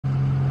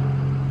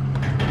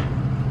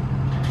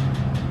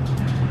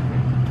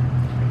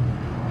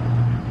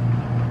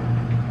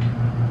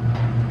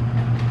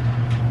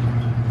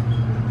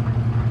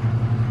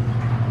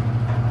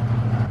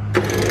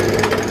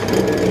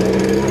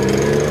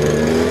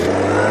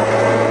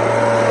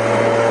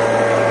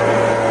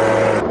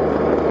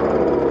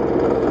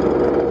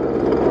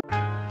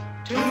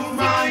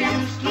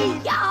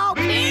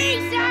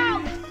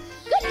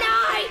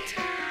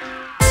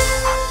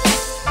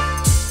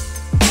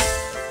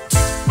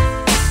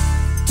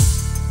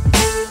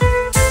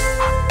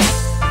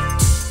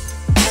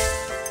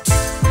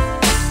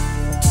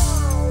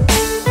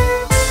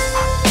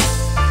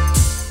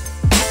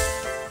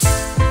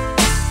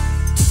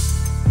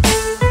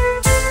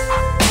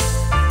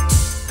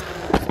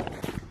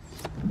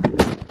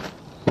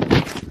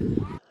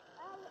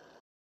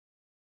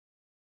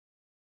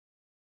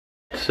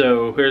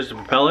So here's the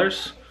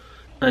propellers.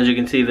 As you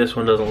can see, this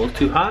one doesn't look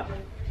too hot.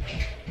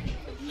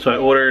 So I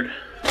ordered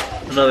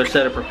another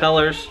set of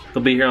propellers.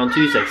 They'll be here on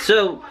Tuesday.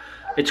 So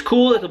it's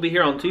cool that they'll be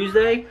here on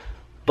Tuesday,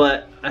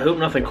 but I hope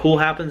nothing cool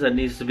happens that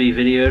needs to be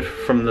videoed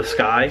from the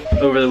sky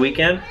over the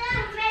weekend.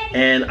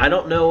 And I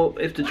don't know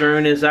if the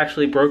drone is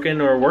actually broken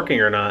or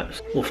working or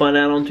not. We'll find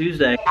out on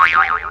Tuesday.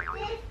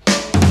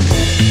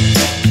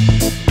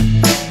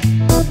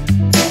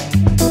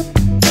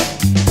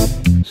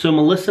 So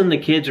Melissa and the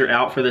kids are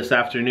out for this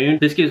afternoon.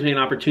 This gives me an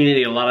opportunity to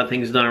get a lot of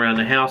things done around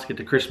the house, get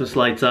the Christmas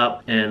lights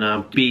up,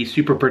 and be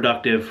super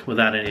productive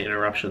without any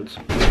interruptions.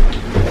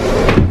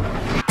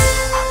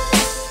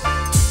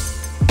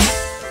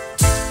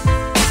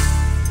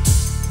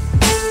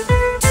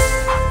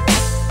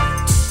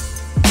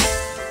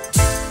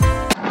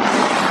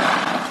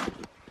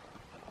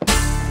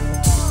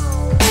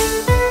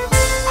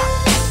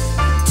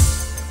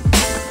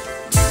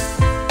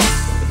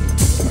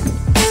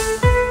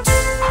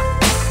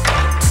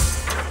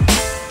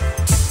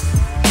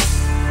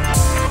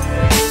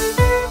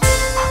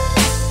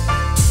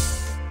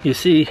 You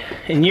see,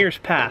 in years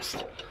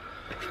past,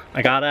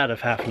 I got out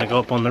of having to go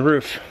up on the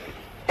roof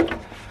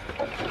because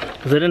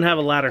I didn't have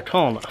a ladder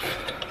tall enough.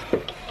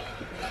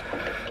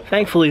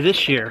 Thankfully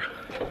this year,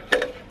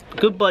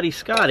 good buddy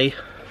Scotty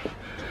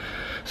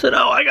said,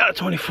 oh, I got a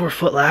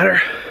 24-foot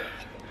ladder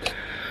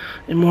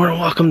and more than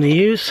welcome to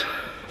use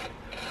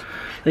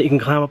that you can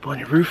climb up on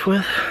your roof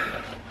with.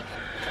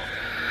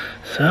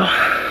 So,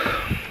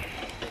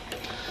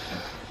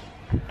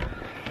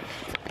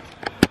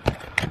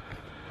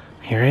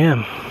 here I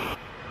am.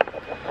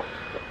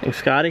 Thanks,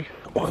 Scotty.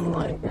 One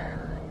light.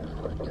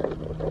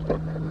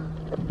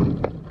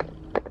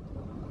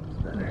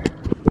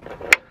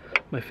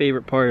 My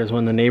favorite part is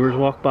when the neighbors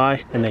walk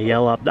by and they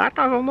yell up, "That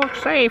doesn't look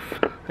safe."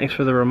 Thanks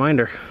for the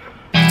reminder.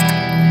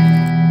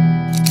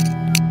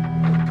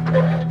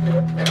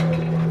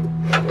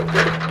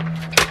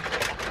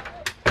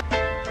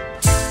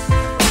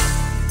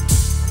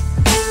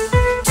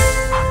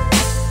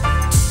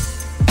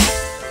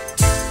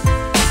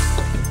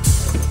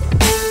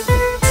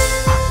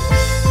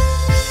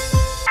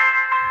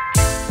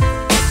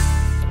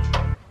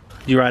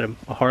 You ride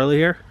a Harley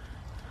here?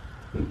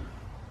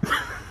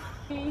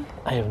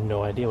 I have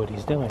no idea what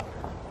he's doing.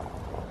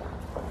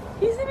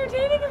 He's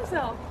entertaining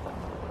himself.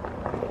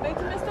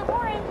 Makes him Mr.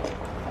 Boring.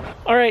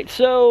 Alright,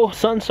 so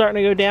sun's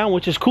starting to go down,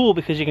 which is cool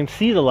because you can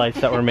see the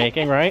lights that we're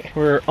making, right?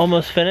 We're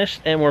almost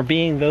finished and we're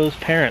being those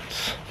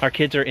parents. Our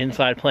kids are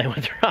inside playing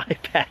with their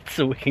iPads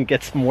so we can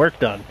get some work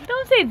done.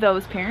 Don't say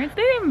those parents.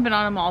 They haven't been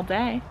on them all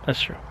day.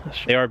 That's true. That's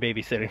true. They are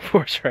babysitting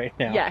for us right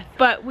now. Yes,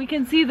 but we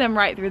can see them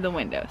right through the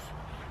windows.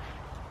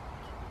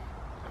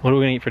 What are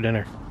we gonna eat for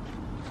dinner?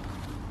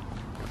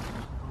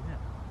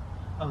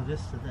 Oh,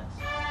 this to this.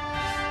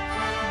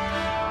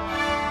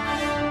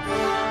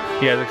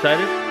 You guys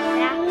excited?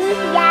 Yeah.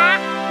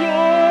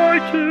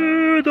 Joy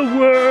to the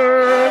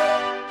world.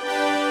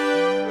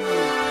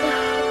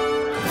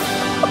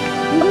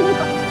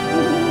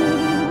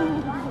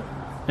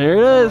 There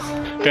it is.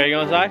 Okay, you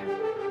go inside?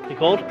 You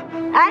cold?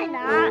 I'm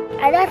not.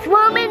 I'm just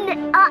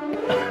warming up.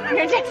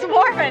 You're just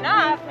warming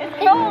up. It's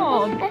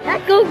cold. Hold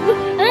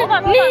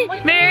on, hold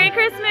on. Merry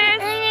Christmas.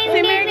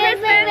 Say Merry Christmas.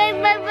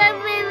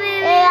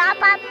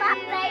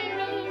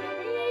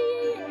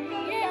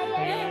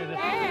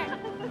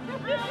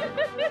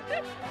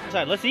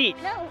 Inside, let's eat.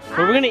 No. What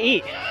are we gonna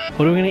eat?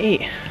 What are we gonna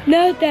eat?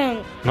 No,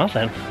 don't.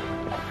 Nothing.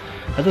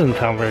 That doesn't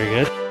sound very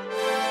good.